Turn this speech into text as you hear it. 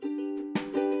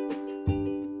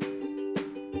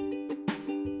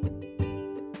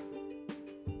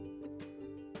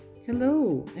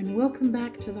Hello, and welcome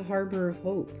back to the Harbor of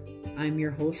Hope. I'm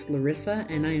your host, Larissa,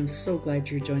 and I am so glad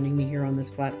you're joining me here on this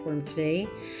platform today.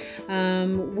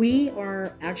 We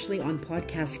are actually on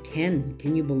podcast 10.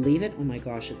 Can you believe it? Oh my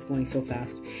gosh, it's going so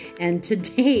fast. And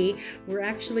today, we're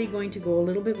actually going to go a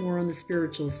little bit more on the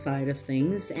spiritual side of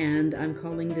things, and I'm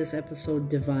calling this episode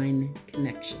Divine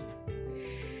Connection.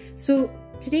 So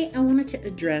today, I wanted to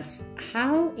address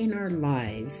how in our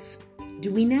lives do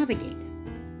we navigate?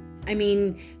 I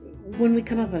mean, when we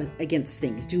come up against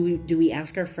things, do we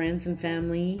ask our friends and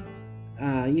family,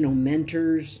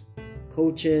 mentors,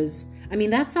 coaches? I mean,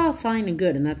 that's all fine and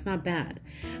good, and that's not bad.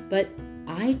 But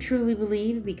I truly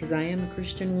believe, because I am a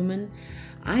Christian woman,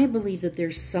 I believe that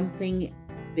there's something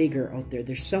bigger out there.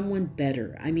 There's someone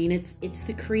better. I mean, it's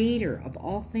the creator of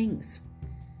all things.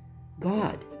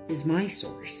 God is my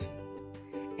source.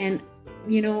 And,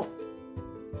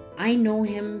 I know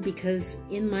him because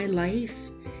in my life,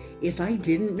 if I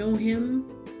didn't know him,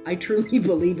 I truly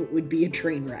believe it would be a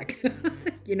train wreck,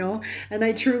 and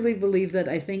I truly believe that.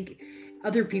 I think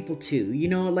other people too,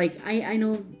 I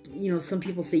know, some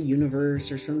people say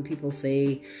universe, or some people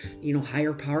say,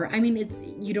 higher power. I mean,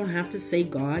 you don't have to say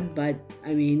God, but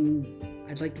I mean,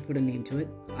 I'd like to put a name to it.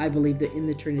 I believe that in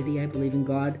the Trinity. I believe in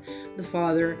God, the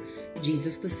Father,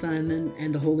 Jesus, the Son,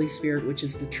 and the Holy Spirit, which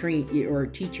is the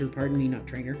teacher, pardon me, not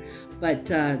trainer, but,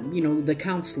 the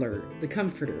counselor, the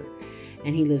comforter,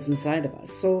 and he lives inside of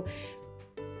us. So,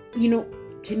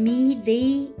 to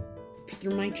me,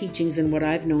 through my teachings and what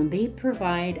I've known, they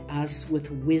provide us with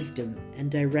wisdom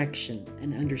and direction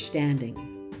and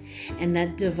understanding. And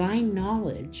that divine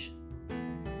knowledge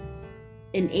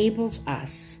enables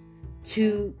us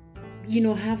to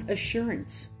have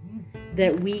assurance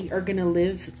that we are going to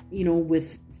live,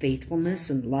 with faithfulness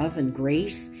and love and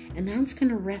grace, and that's going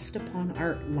to rest upon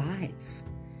our lives.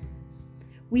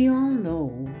 We all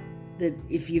know that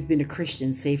if you've been a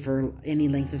Christian, say for any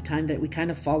length of time, that we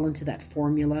kind of fall into that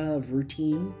formula of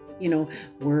routine,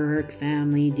 work,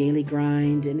 family, daily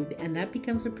grind, and that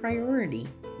becomes a priority,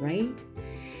 right?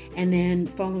 And then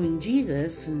following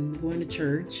Jesus and going to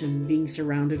church and being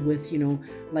surrounded with,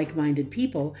 like-minded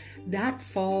people, that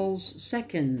falls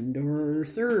second or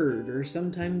third, or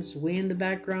sometimes way in the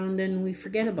background, and we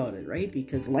forget about it, right?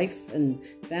 Because life and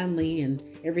family and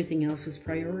everything else is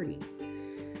priority.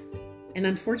 And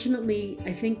unfortunately,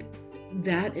 I think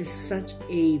that is such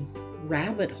a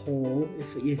rabbit hole,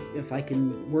 if I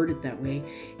can word it that way.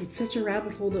 It's such a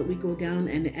rabbit hole that we go down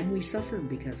and we suffer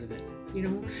because of it,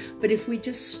 But if we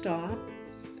just stop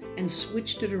and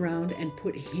switched it around and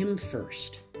put him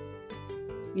first,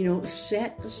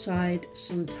 set aside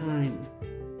some time,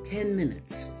 10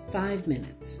 minutes, 5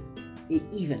 minutes,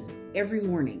 even every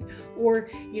morning, or,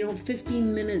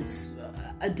 15 minutes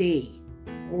a day,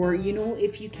 or,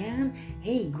 if you can,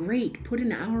 hey, great, put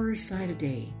an hour aside a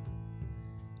day.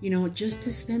 Just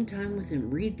to spend time with him,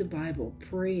 read the Bible,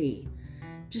 pray,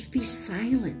 just be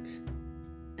silent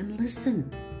and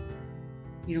listen.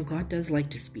 God does like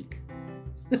to speak.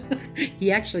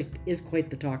 He actually is quite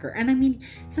the talker. And I mean,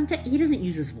 sometimes he doesn't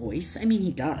use his voice. I mean,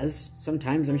 he does.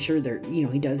 Sometimes I'm sure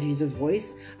he does use his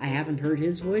voice. I haven't heard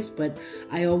his voice, but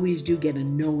I always do get a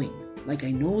knowing. Like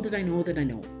I know that I know that I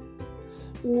know.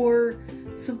 Or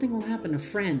something will happen, a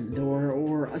friend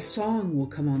or a song will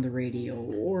come on the radio,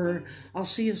 or I'll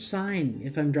see a sign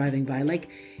if I'm driving by. Like,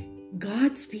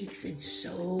 God speaks in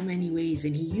so many ways,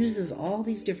 and he uses all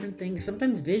these different things,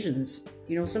 sometimes visions,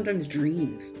 sometimes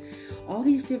dreams, all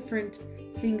these different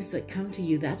things that come to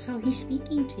you. That's how he's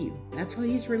speaking to you. That's how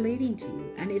he's relating to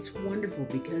you. And it's wonderful,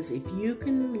 because if you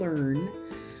can learn,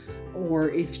 or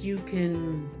if you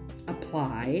can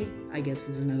apply, I guess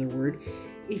is another word,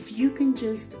 if you can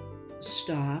just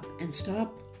stop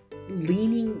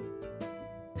leaning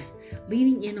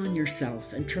in on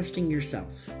yourself and trusting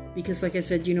yourself. Because like I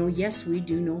said, yes, we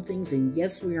do know things, and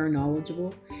yes, we are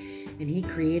knowledgeable, and he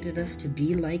created us to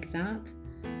be like that.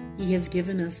 He has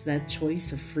given us that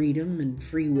choice of freedom and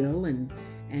free will and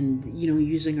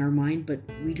using our mind, but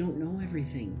we don't know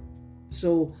everything.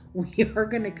 So we are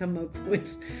going to come up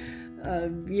with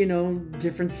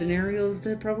different scenarios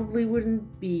that probably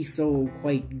wouldn't be so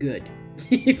quite good,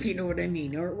 if you know what I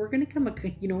mean. Or we're going to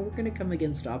come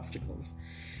against obstacles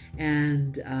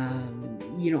and,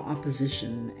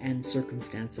 opposition and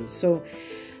circumstances. So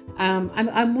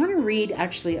I want to read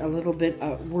actually a little bit,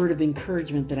 a word of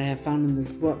encouragement that I have found in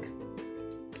this book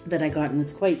that I got, and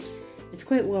it's quite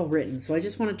well written. So I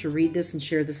just wanted to read this and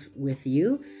share this with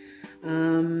you.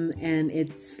 And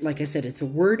it's, like I said, it's a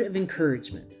word of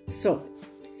encouragement. So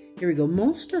here we go.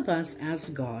 Most of us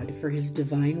ask God for his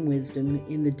divine wisdom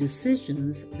in the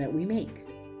decisions that we make.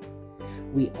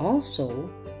 We also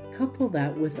couple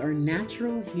that with our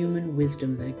natural human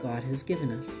wisdom that God has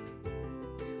given us.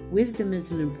 Wisdom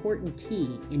is an important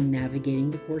key in navigating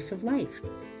the course of life,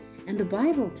 and the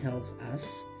Bible tells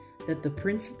us that the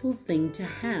principal thing to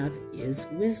have is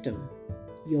wisdom.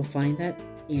 You'll find that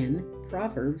in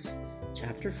Proverbs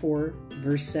chapter 4,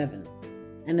 verse 7.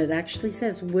 And it actually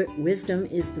says, wisdom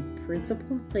is the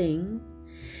principal thing.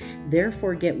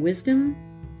 Therefore, get wisdom,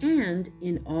 and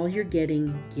in all you're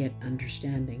getting, get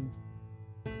understanding.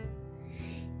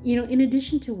 In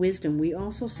addition to wisdom, we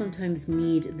also sometimes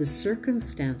need the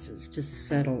circumstances to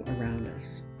settle around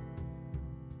us.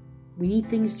 We need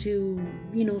things to,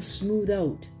 smooth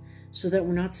out so that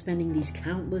we're not spending these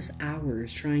countless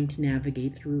hours trying to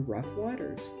navigate through rough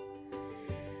waters.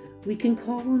 We can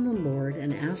call on the Lord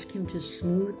and ask Him to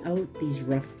smooth out these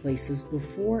rough places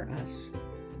before us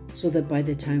so that by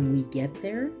the time we get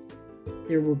there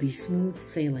will be smooth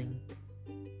sailing.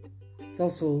 It's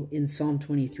also in Psalm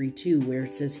 23:2 where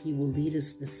it says He will lead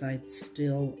us beside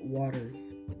still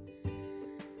waters.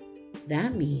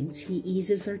 That means He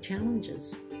eases our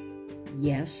challenges.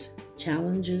 Yes,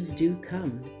 challenges do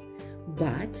come,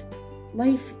 but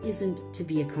life isn't to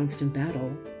be a constant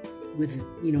battle with,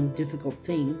 difficult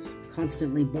things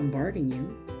constantly bombarding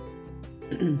you.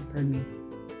 Pardon me.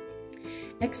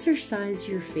 Exercise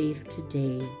your faith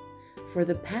today for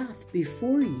the path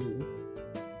before you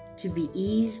to be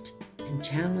eased and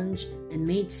challenged and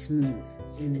made smooth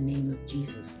in the name of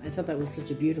Jesus. I thought that was such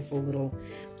a beautiful little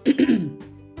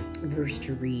verse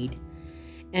to read.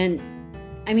 And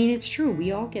it's true,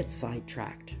 we all get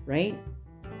sidetracked, right?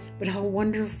 But how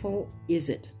wonderful is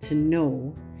it to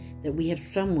know that we have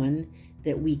someone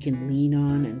that we can lean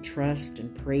on and trust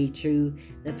and pray to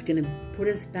that's going to put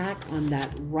us back on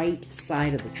that right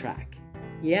side of the track.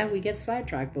 Yeah, we get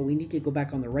sidetracked, but we need to go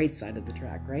back on the right side of the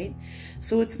track, right?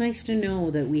 So it's nice to know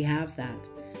that we have that.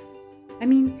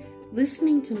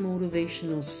 Listening to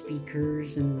motivational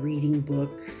speakers and reading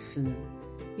books and,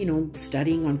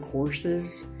 studying on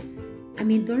courses,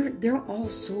 they're all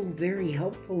so very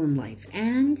helpful in life,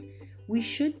 and we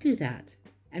should do that.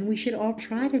 And we should all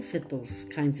try to fit those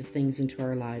kinds of things into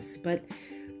our lives. But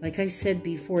like I said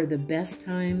before, the best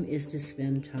time is to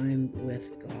spend time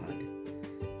with God.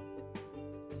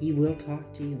 He will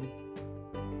talk to you.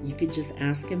 You could just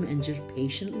ask Him and just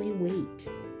patiently wait.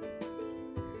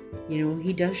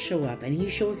 He does show up, and He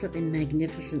shows up in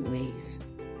magnificent ways.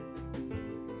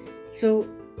 So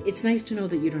it's nice to know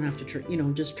that you don't have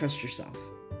to, just trust yourself.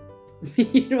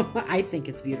 I think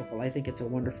it's beautiful. I think it's a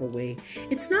wonderful way.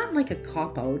 It's not like a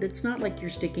cop-out. It's not like you're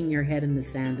sticking your head in the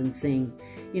sand and saying,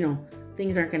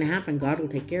 things aren't going to happen. God will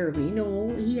take care of me.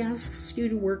 No, He asks you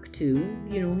to work too.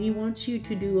 He wants you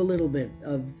to do a little bit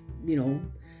of,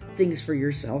 things for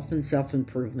yourself and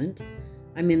self-improvement.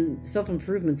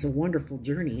 Self-improvement's a wonderful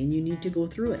journey, and you need to go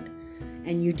through it.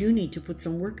 And you do need to put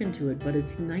some work into it. But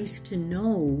it's nice to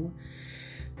know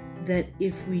that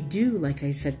if we do, like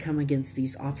I said, come against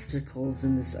these obstacles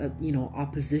and this,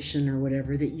 opposition or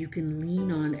whatever, that you can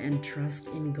lean on and trust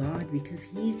in God because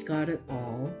He's got it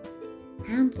all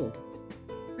handled.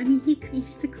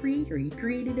 He's the creator. He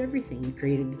created everything. He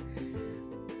created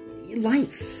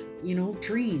life,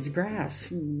 trees, grass,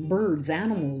 birds,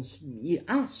 animals,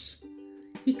 us.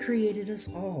 He created us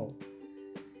all.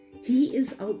 He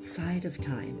is outside of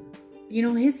time.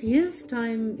 His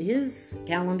time, His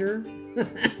calendar,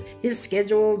 His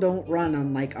schedule don't run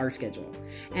on like our schedule.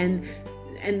 And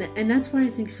that's why I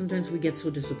think sometimes we get so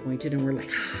disappointed and we're like,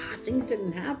 things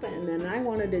didn't happen and I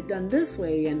wanted it done this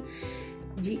way. And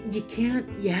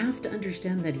you have to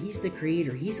understand that He's the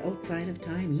creator. He's outside of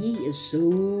time. He is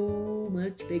so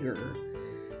much bigger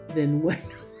than what,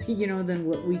 than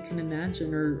what we can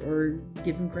imagine or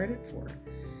give Him credit for.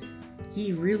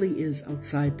 He really is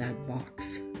outside that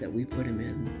box that we put Him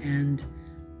in. And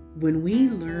when we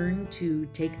learn to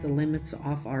take the limits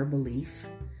off our belief,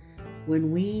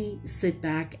 when we sit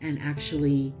back and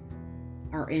actually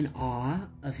are in awe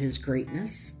of His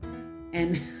greatness,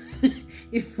 and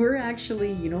if we're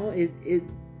actually, it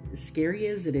scary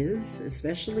as it is,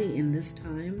 especially in this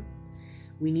time,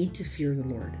 we need to fear the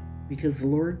Lord because the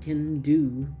Lord can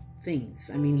do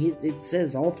things. It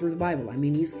says all through the Bible.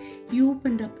 He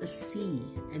opened up a sea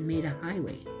and made a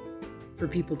highway for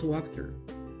people to walk through.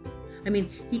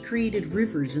 He created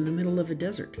rivers in the middle of a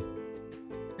desert.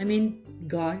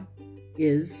 God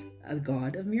is a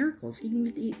God of miracles.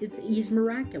 He's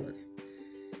miraculous.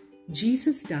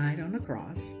 Jesus died on a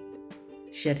cross,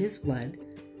 shed His blood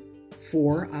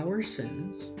for our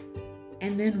sins,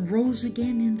 and then rose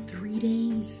again in 3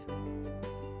 days.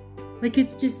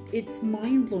 It's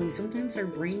mind-blowing. Sometimes our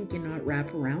brain cannot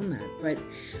wrap around that. But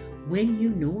when you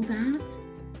know that,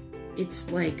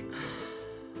 it's like,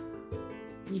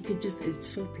 it's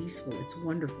so peaceful. It's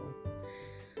wonderful.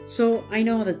 So I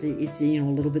know that it's, a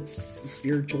little bit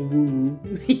spiritual woo-woo,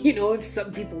 if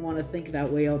some people want to think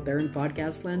that way out there in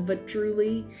podcast land, but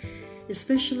truly,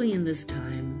 especially in this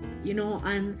time,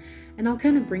 and I'll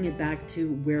kind of bring it back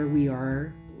to where we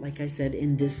are, like I said,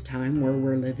 in this time where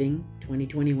we're living,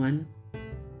 2021.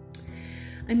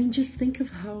 I mean, just think of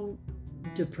how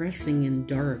depressing and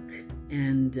dark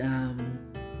and,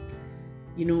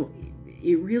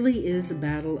 it really is a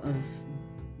battle of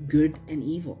good and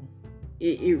evil.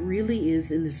 It really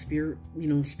is in the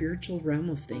spiritual realm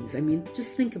of things. I mean,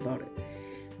 just think about it.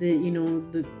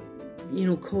 The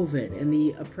COVID and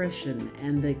the oppression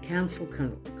and the cancel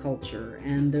culture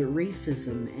and the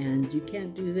racism and you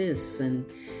can't do this and,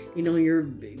 you're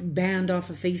banned off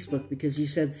of Facebook because you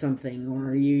said something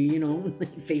or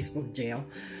Facebook jail.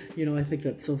 I think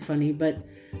that's so funny, but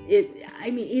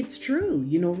it's true,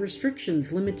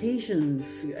 restrictions,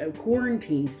 limitations,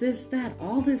 quarantines, this, that,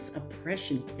 all this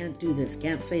oppression, can't do this,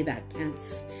 can't say that, can't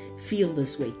feel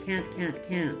this way, can't.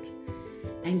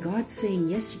 And God's saying,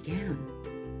 yes, you can.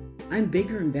 I'm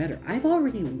bigger and better. I've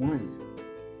already won.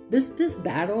 This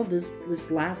battle,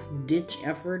 this last ditch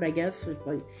effort, I guess, if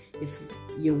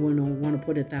you want to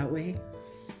put it that way.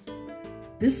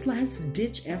 This last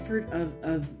ditch effort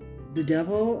of the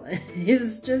devil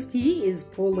is just, he is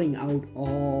pulling out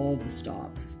all the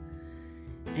stops.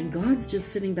 And God's just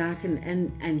sitting back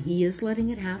and he is letting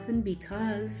it happen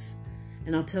because,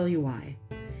 and I'll tell you why.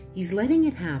 He's letting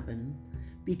it happen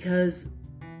because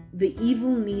the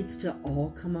evil needs to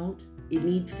all come out. It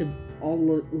needs to all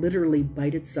literally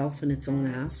bite itself in its own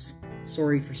ass.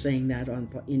 Sorry for saying that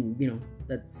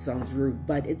that sounds rude,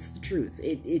 but it's the truth.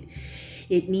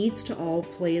 It needs to all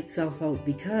play itself out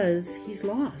because he's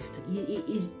lost.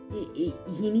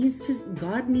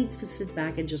 God needs to sit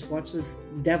back and just watch this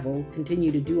devil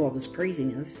continue to do all this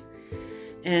craziness,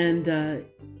 and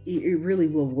it really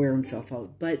will wear himself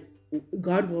out. But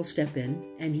God will step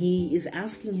in, and he is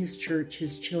asking his church,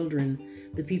 his children,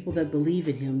 the people that believe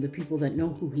in him, the people that know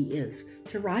who he is,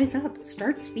 to rise up,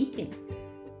 start speaking,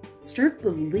 start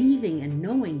believing and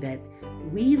knowing that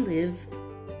we live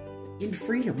in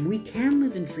freedom. We can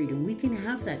live in freedom. We can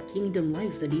have that kingdom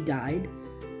life that he died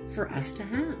for us to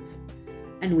have.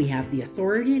 And we have the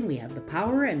authority and we have the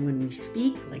power. And when we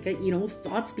speak,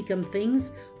 thoughts become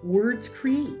things, words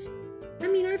create. I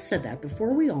mean, I've said that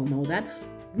before. We all know that.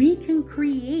 We can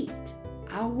create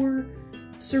our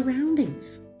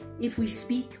surroundings if we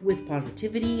speak with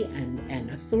positivity and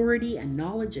authority and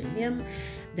knowledge in him.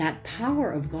 That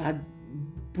power of God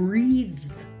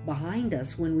breathes behind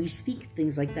us when we speak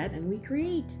things like that, and we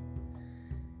create.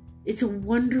 It's a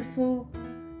wonderful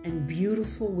and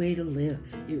beautiful way to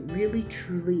live. It really,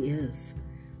 truly is.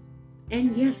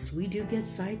 And yes, we do get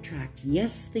sidetracked.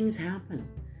 Yes, things happen.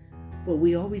 But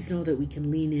we always know that we can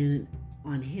lean in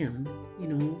on him,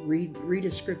 read a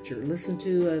scripture, listen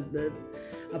to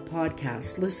a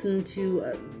podcast, listen to,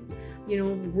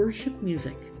 worship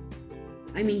music.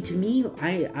 I mean, to me,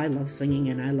 I love singing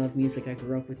and I love music. I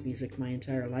grew up with music my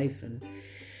entire life, and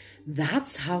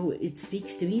that's how it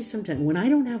speaks to me sometimes. When I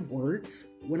don't have words,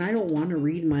 when I don't want to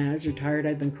read, my eyes are tired,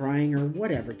 I've been crying, or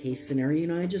whatever case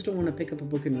scenario, I just don't want to pick up a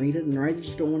book and read it, or I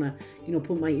just don't want to,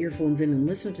 put my earphones in and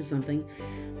listen to something.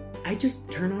 I just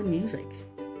turn on music.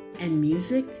 And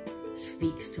music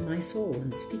speaks to my soul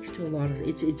and speaks to a lot of,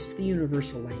 it's the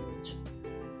universal language.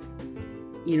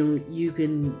 You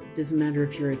can, doesn't matter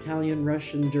if you're Italian,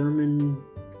 Russian, German,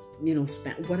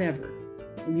 whatever.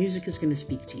 Music is going to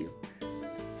speak to you.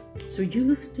 So you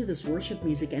listen to this worship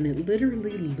music and it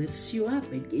literally lifts you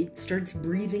up. It starts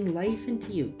breathing life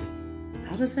into you.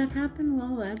 How does that happen?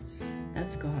 Well, that's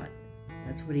God.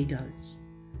 That's what he does.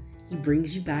 He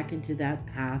brings you back into that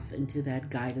path, into that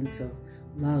guidance of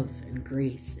love and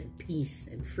grace and peace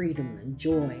and freedom and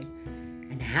joy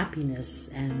and happiness.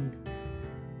 And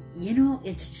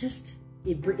it's just,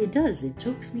 it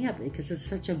chokes me up because it's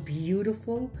such a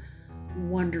beautiful,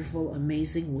 wonderful,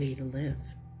 amazing way to live.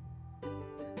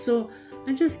 So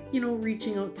I'm just,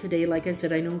 reaching out today. Like I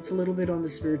said, I know it's a little bit on the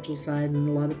spiritual side, and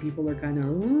a lot of people are kind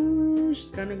of,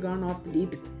 she's kind of gone off the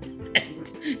deep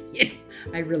end.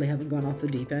 I really haven't gone off the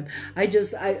deep end.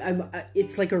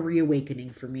 It's like a reawakening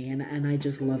for me, and I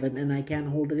just love it, and I can't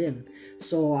hold it in.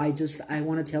 So I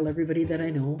want to tell everybody that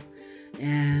I know,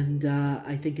 and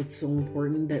I think it's so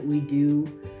important that we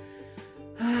do,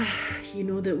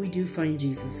 that we do find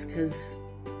Jesus, because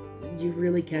you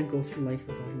really can't go through life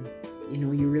without him.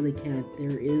 You really can't.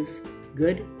 There is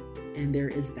good and there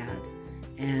is bad.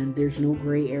 And there's no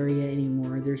gray area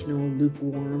anymore. There's no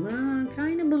lukewarm, I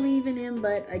kind of believe in him,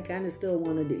 but I kind of still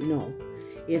want to do. No,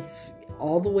 it's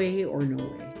all the way or no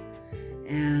way.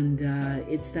 And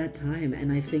it's that time.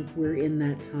 And I think we're in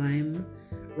that time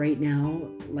right now,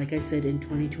 like I said, in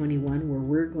 2021, where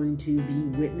we're going to be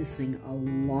witnessing a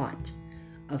lot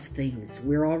of things.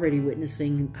 We're already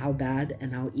witnessing how bad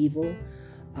and how evil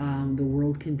the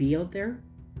world can be out there.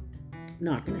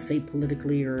 Not going to say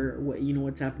politically or what,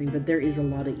 what's happening, but there is a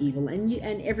lot of evil,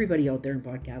 and everybody out there in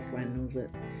podcast land knows it.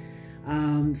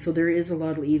 So there is a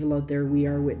lot of evil out there. We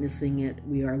are witnessing it.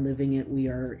 We are living it. We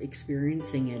are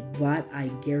experiencing it. But I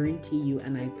guarantee you,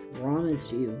 and I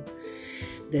promise you,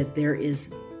 that there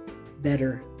is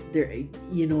better.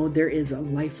 There is a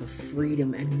life of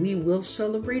freedom, and we will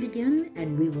celebrate again,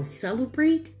 and we will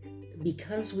celebrate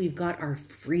because we've got our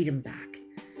freedom back.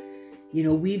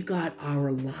 We've got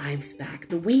our lives back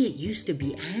the way it used to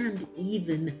be, and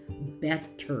even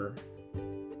better.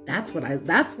 That's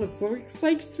what so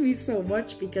excites me so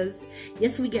much, because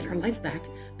yes, we get our life back,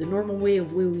 the normal way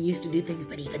of way we used to do things,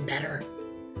 but even better,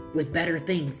 with better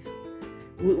things.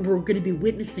 We're going to be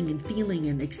witnessing and feeling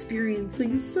and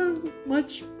experiencing so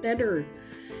much better.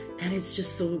 And it's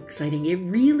just so exciting. It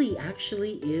really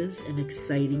actually is an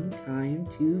exciting time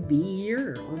to be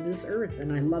here on this earth.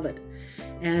 And I love it.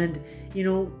 And,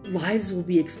 lives will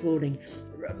be exploding.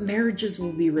 Marriages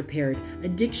will be repaired.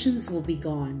 Addictions will be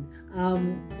gone.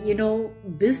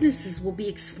 Businesses will be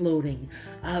exploding.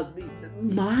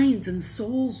 Minds and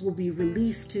souls will be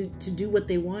released to do what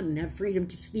they want and have freedom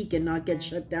to speak and not get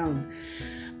shut down.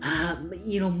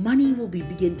 Money will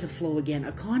begin to flow again.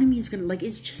 Economy is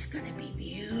it's just going to be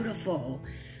beautiful.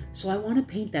 So I want to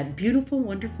paint that beautiful,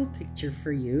 wonderful picture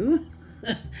for you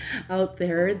out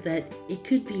there, that it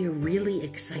could be a really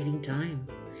exciting time.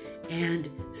 And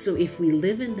so if we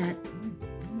live in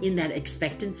that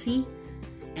expectancy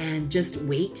and just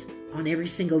wait on every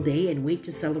single day and wait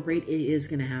to celebrate, it is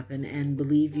going to happen. And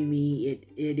believe you me,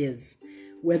 it is.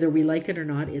 Whether we like it or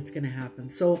not, it's going to happen.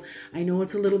 So I know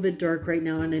it's a little bit dark right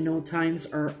now, and I know times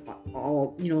are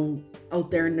all,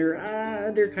 out there, and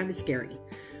they're kind of scary.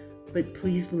 But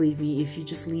please believe me, if you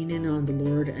just lean in on the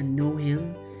Lord and know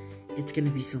Him, it's going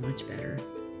to be so much better.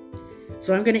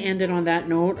 So I'm going to end it on that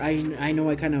note. I know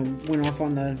I kind of went off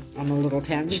on a little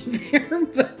tangent there,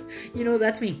 but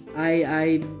that's me.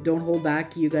 I don't hold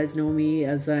back. You guys know me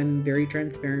as I'm very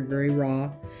transparent, very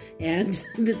raw, and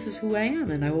this is who I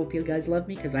am. And I hope you guys love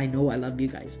me, because I know I love you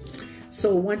guys.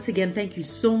 So once again, thank you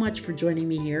so much for joining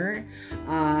me here.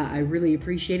 I really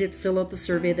appreciate it. Fill out the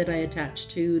survey that I attached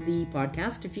to the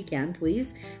podcast if you can,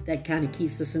 please. That kind of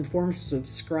keeps us informed.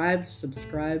 Subscribe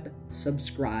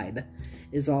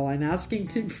is all I'm asking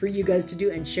for you guys to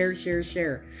do, and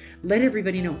share. Let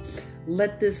everybody know.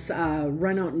 Let this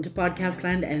run out into podcast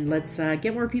land, and let's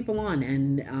get more people on.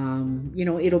 And,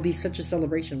 it'll be such a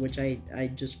celebration, which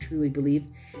I just truly believe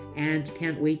and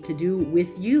can't wait to do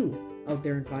with you out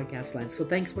there in podcast land. So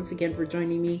thanks once again for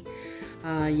joining me.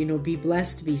 Be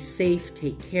blessed, be safe,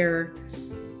 take care,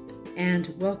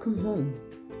 and welcome home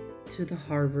to the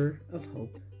Harbor of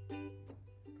Hope.